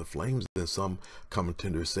walking in the flames. And some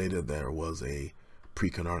commentators say that there was a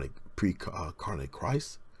pre-incarnate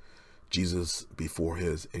Christ, Jesus, before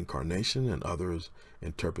his incarnation, and others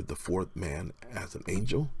interpret the 4th man as an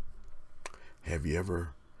angel. Have you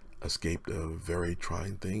ever escaped a very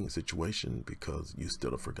trying situation because you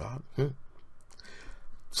stood up for God?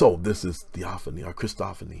 So this is theophany or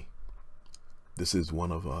Christophany. This is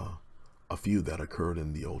one of a few that occurred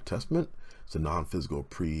in the Old Testament. It's a non-physical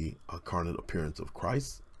pre-incarnate appearance of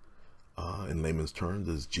Christ. In layman's terms,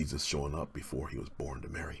 is Jesus showing up before he was born to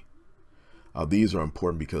Mary. These are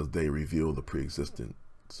important because they reveal the pre-existence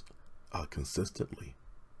consistency.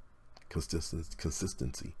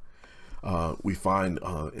 We find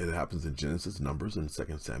it happens in Genesis, Numbers, and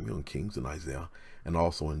 2 Samuel, and Kings, and Isaiah, and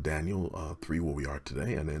also in Daniel 3, where we are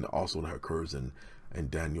today, and then also that occurs in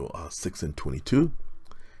Daniel 6 and 22.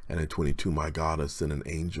 And in 22, my God has sent an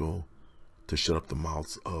angel to shut up the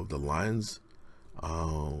mouths of the lions,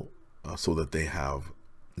 so that they have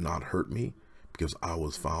not hurt me, because I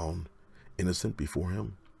was found innocent before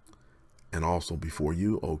him, and also before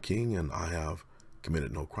you, O king, and I have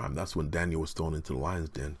committed no crime. That's when Daniel was thrown into the lion's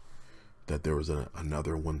den, that there was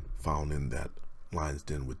another one found in that lion's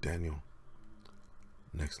den with Daniel.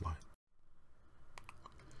 Next slide.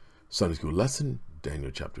 Sunday school lesson,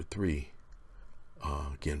 Daniel chapter 3.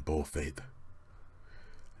 Again, bold faith.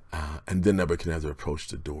 And then Nebuchadnezzar approached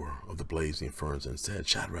the door of the blazing furnace and said,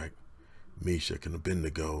 "Shadrach, Meshach, and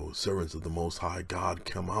Abednego, servants of the Most High God,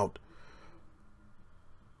 come out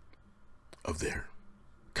of there.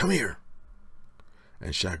 Come here."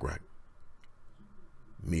 And Shadrach,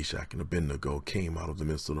 Meshach, and Abednego came out of the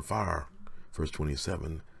midst of the fire. Verse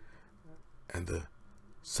 27. And the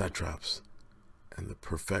satraps and the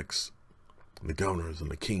prefects, and the governors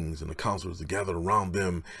and the kings and the counselors gathered around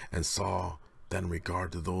them, and saw that in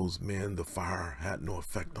regard to those men the fire had no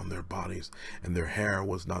effect on their bodies, and their hair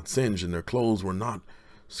was not singed, and their clothes were not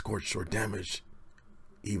scorched or damaged.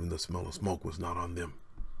 Even the smell of smoke was not on them.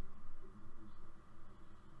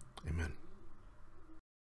 Amen.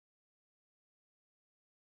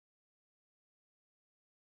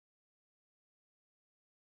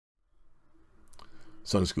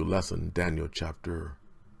 Sunday school lesson, Daniel chapter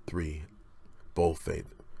 3, bold faith,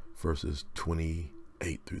 verses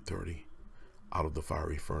 28 through 30, out of the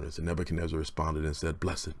fiery furnace. And Nebuchadnezzar responded and said,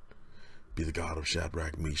 "Blessed be the God of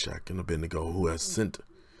Shadrach, Meshach, and Abednego, who has sent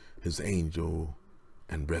his angel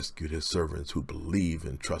and rescued his servants who believe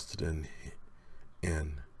and trusted in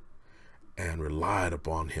and relied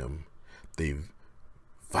upon him. They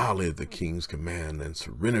violated the king's command and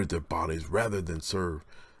surrendered their bodies rather than serve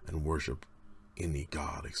and worship any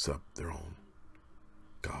god except their own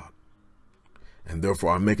God. And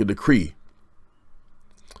therefore I make a decree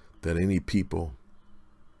that any people,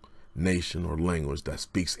 nation, or language that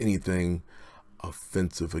speaks anything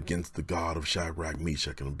offensive against the God of Shadrach,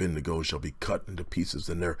 Meshach, and Abednego shall be cut into pieces,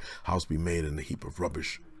 and their house be made in a heap of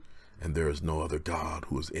rubbish. And there is no other God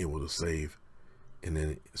who is able to save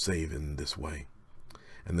in this way."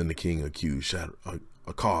 And then the king accused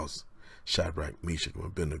caused Shadrach, Meshach, and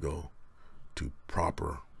Abednego to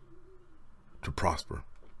prosper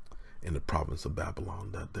in the province of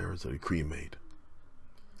Babylon. That there is a decree made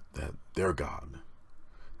that their God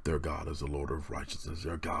is the Lord of righteousness.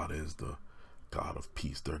 Their God is the God of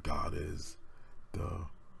peace. Their God is the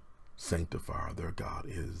sanctifier. Their God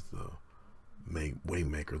is the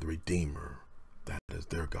waymaker, the redeemer. That is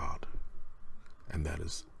their God. And that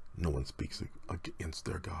is, no one speaks against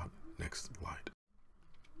their God. Next slide.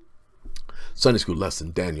 Sunday school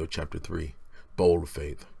lesson, Daniel chapter 3, bold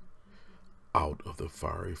faith, out of the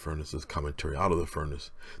fiery furnaces. Commentary, out of the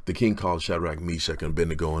furnace. The king called Shadrach, Meshach, and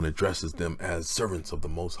Abednego and addresses them as servants of the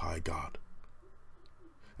Most High God.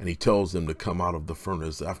 And he tells them to come out of the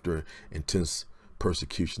furnace. After intense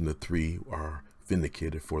persecution, the three are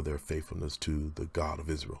vindicated for their faithfulness to the God of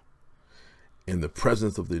Israel. In the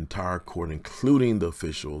presence of the entire court, including the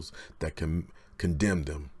officials that condemned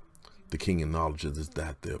them, the king acknowledges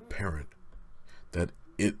that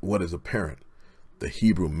what is apparent, the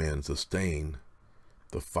Hebrew men sustained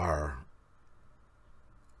the fire,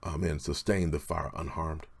 and sustained the fire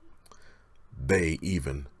unharmed. They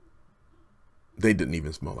didn't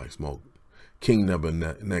even smell like smoke. King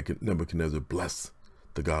Nebuchadnezzar blessed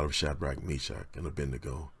the God of Shadrach, Meshach, and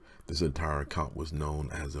Abednego. This entire account was known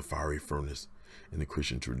as the fiery furnace in the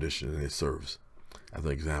Christian tradition, and it serves as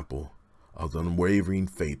an example of the unwavering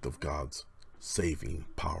faith of God's saving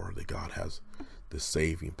power, that God has the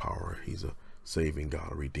saving power. He's a saving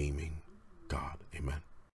God, a redeeming God. Amen.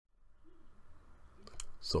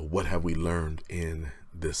 So what have we learned in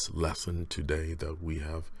this lesson today that we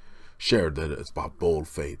have shared, that it's about bold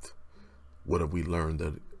faith? What have we learned?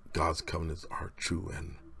 That God's covenants are true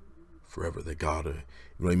and forever. That God,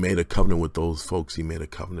 when he made a covenant with those folks, he made a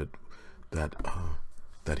covenant that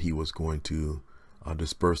that he was going to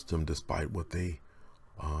disperse them despite what they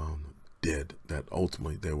did, that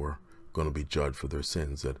ultimately they were going to be judged for their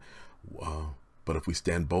sins. That but if we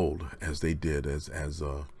stand bold as they did, as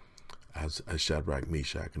Shadrach,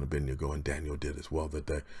 Meshach, and Abednego and Daniel did as well,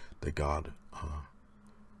 that God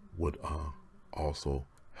would also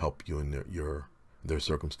help you in their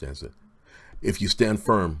circumstances. If you stand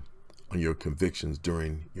firm on your convictions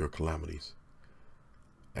during your calamities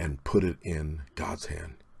and put it in God's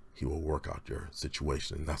hand, he will work out your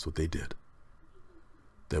situation. And that's what they did.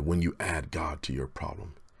 That when you add God to your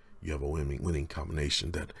problem, you have a winning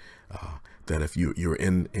combination. That if you're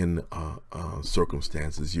in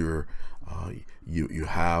circumstances, you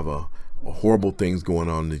have a horrible things going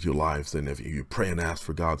on in your lives, and if you pray and ask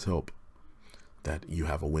for God's help, that you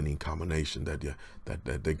have a winning combination.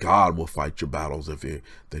 That God will fight your battles.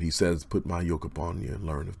 That he says, "Put my yoke upon you and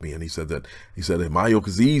learn of me." And he said that my yoke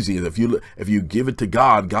is easy. If you give it to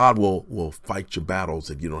God, God will fight your battles.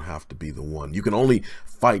 That you don't have to be the one. You can only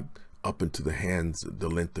fight up into the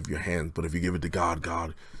length of your hands. But if you give it to God,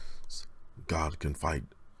 God can fight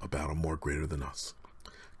a battle more greater than us.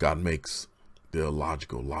 God makes the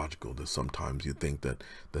illogical logical. That sometimes you think that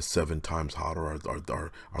the 7 times harder are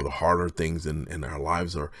the harder things in our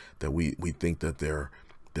lives, or that we think that they're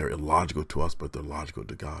illogical to us, but they're logical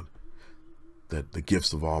to God. That the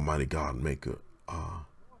gifts of Almighty God that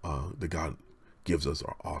God gives us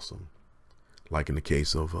are awesome. Like in the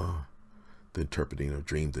case of the interpreting of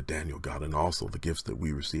dreams that Daniel got, and also the gifts that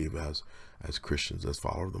we receive as Christians, as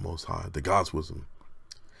followers of the Most High. The God's wisdom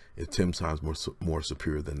is 10 times more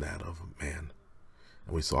superior than that of man.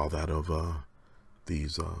 And we saw that of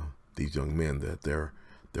these young men, that their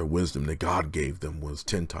wisdom that God gave them was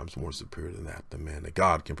 10 times more superior than that. The man, that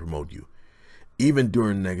God can promote you even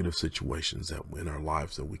during negative situations that in our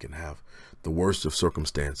lives, that we can have the worst of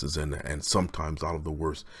circumstances, and sometimes out of the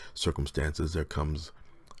worst circumstances there comes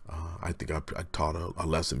I think I taught a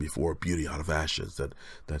lesson before, beauty out of ashes.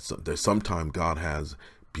 That sometimes God has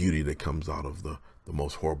beauty that comes out of the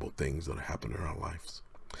most horrible things that happen in our lives.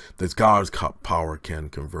 That God's power can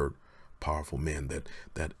convert powerful men. That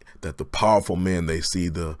the powerful men, they see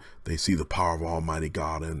the power of Almighty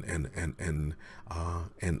God, and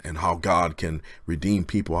how God can redeem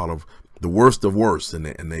people out of the worst of worst, and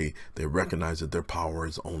they recognize that their power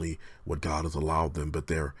is only what God has allowed them, but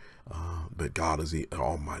God is the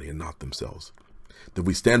Almighty and not themselves. That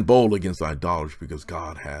we stand bold against idolatry because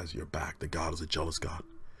God has your back. That God is a jealous God.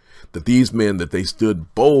 That these men, that they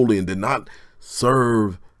stood boldly and did not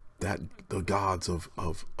serve the gods of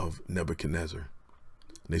Nebuchadnezzar.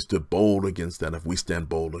 They stood bold against that. If we stand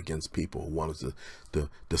bold against people who want us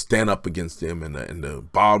to stand up against them and to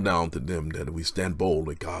bow down to them, that we stand bold,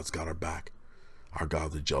 that God's got our back. Our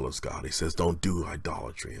God's a jealous God. He says, don't do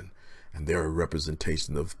idolatry, and they're a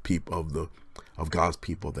representation of God's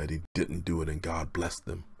people, that he didn't do it, and God blessed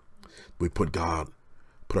them. We put our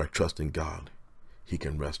trust in God. He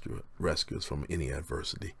can rescue us from any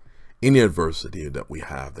adversity that we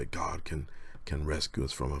have, that God can rescue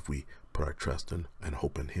us from if we put our trust in and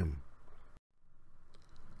hope in him.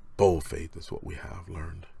 Bold faith is what we have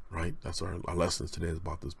learned, right? That's our lessons today, is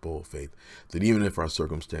about this bold faith, that even if our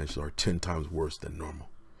circumstances are 10 times worse than normal,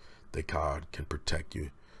 that God can protect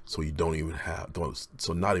you, so you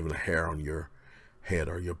so not even a hair on your head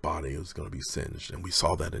or your body is going to be singed. And we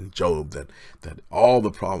saw that in Job, that all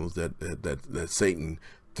the problems that Satan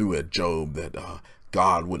threw at Job, that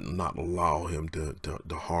God would not allow him to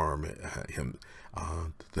harm him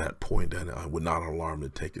to that point, and I would not allow him to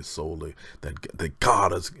take his soul. That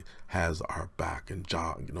God has our back, and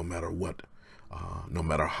no matter what, no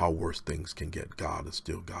matter how worse things can get, God is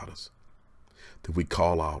still got us. That we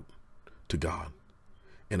call out to God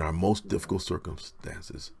in our most difficult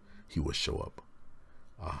circumstances, he will show up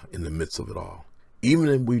in the midst of it all, even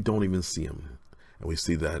if we don't even see him. And we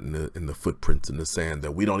see that in the footprints in the sand,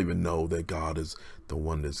 that we don't even know that God is the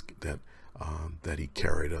one that that he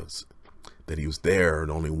carried us, that he was there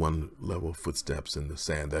and only one level of footsteps in the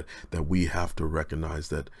sand, that we have to recognize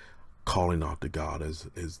that calling out to God is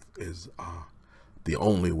the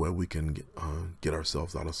only way we can get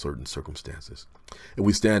ourselves out of certain circumstances. And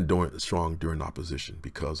we stand strong during opposition,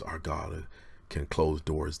 because our God can close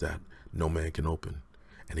doors that no man can open,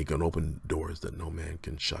 and he can open doors that no man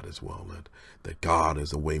can shut as well. That God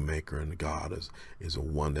is a way maker, and God is a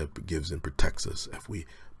one that gives and protects us if we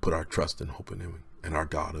put our trust and hope in him. And our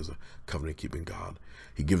God is a covenant keeping God.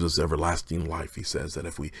 He gives us everlasting life. He says that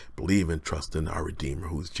if we believe and trust in our Redeemer,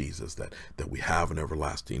 who is Jesus, that we have an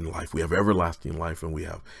everlasting life. We have everlasting life, and we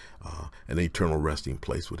have an eternal resting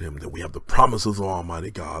place with him. That we have the promises of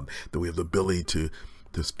Almighty God. That we have the ability to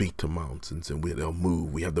speak to mountains and they'll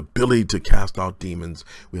move. We have the ability to cast out demons.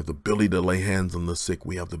 We have the ability to lay hands on the sick.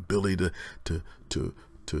 We have the ability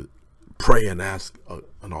to pray and ask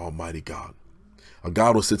an Almighty God. A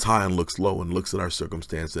God who sits high and looks low and looks at our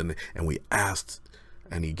circumstance, and we ask,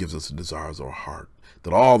 and he gives us the desires of our heart.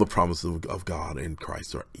 That all the promises of God in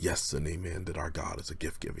Christ are yes and amen. That our God is a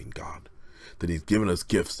gift-giving God. That he's given us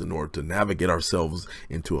gifts in order to navigate ourselves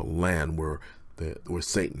into a land where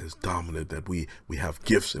Satan is dominant. That we have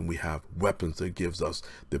gifts and we have weapons that gives us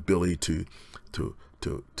the ability to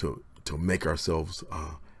make ourselves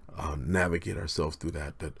navigate ourselves through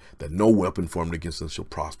that no weapon formed against us shall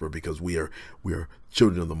prosper, because we are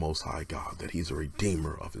children of the Most High God. That he's a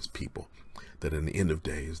redeemer of his people. That in the end of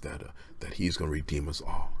days that he's going to redeem us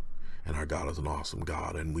all. And our God is an awesome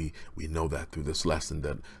God, and we know that through this lesson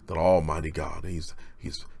that Almighty God, he's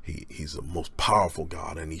the most powerful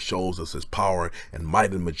God, and he shows us his power and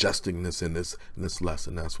might and majesticness in this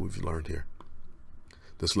lesson. That's what we've learned here.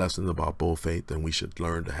 This lesson is about bold faith, and we should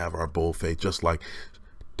learn to have our bold faith just like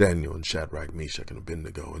Daniel and Shadrach, Meshach, and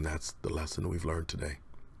Abednego. And that's the lesson we've learned today.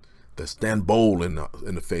 That stand bold in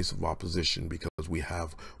the face of opposition, because we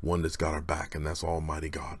have one that's got our back, and that's Almighty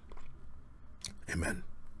God. Amen.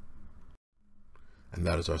 And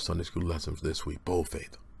that is our Sunday school lesson for this week, bold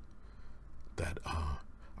faith. That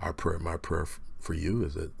my prayer for you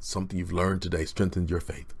is that something you've learned today strengthens your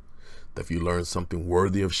faith. That if you learned something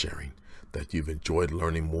worthy of sharing, that you've enjoyed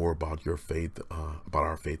learning more about your faith, about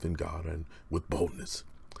our faith in God, and with boldness,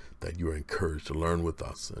 that you are encouraged to learn with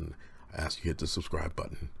us. And I ask you to hit the subscribe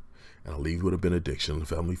button. And I'll leave you with a benediction. The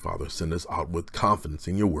Heavenly Father, send us out with confidence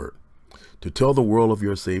in your word, to tell the world of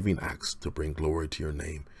your saving acts, to bring glory to your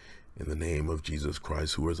name. In the name of Jesus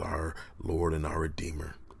Christ, who is our Lord and our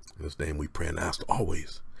Redeemer. In his name we pray and ask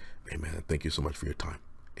always. Amen. Thank you so much for your time.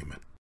 Amen.